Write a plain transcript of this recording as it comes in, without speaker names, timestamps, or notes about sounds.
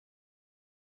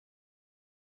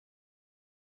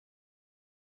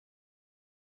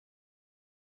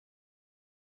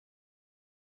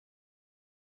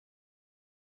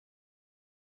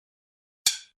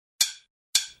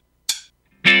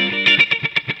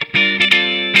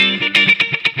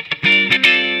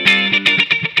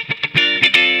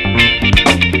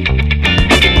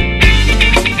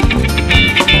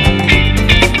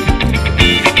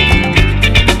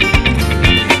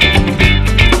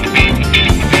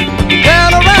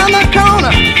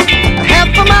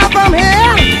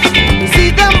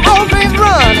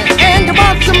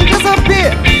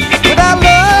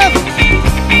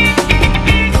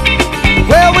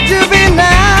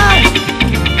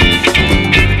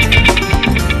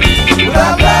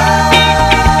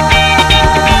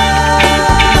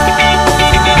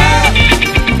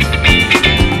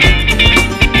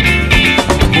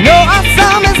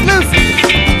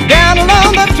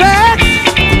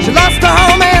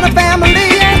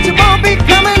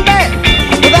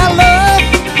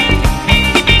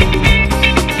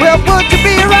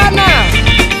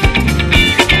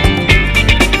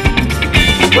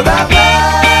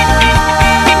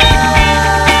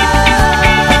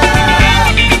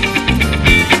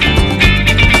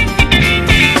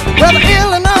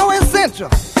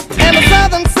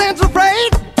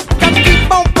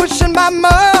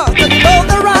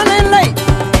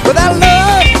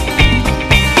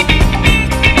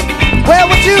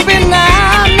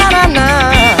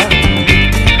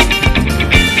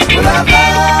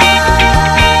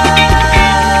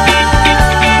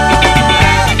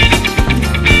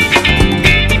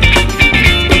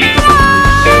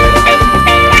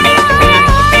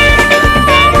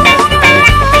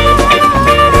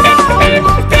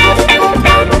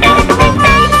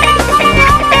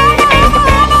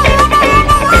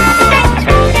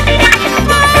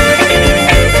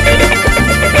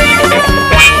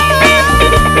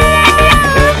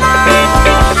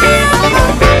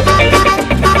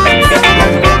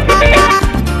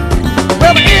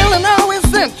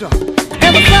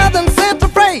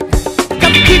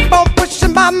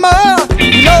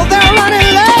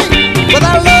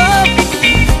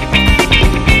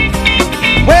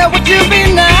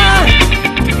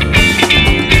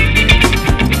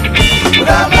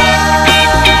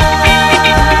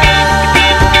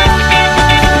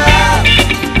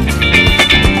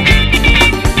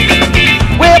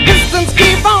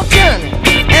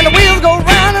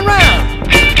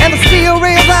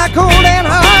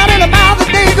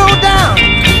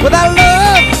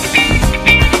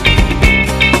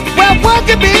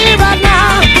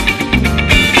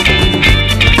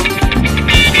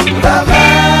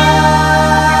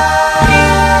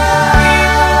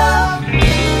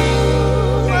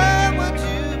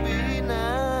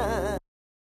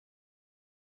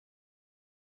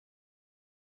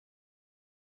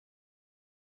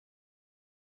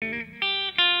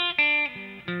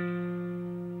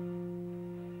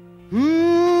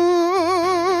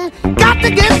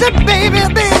against it, baby,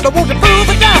 baby, won't you move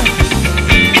it down?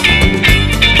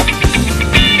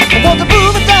 Won't you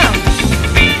move it down?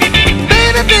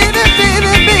 Baby, baby,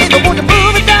 baby, baby, won't you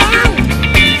move it down?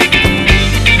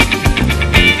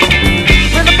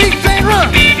 When the big train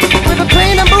runs, when the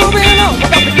train is moving on, we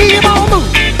got to keep on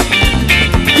moving.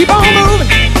 Keep on moving.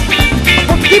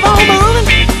 Want to keep on moving.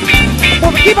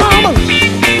 Want to keep on moving.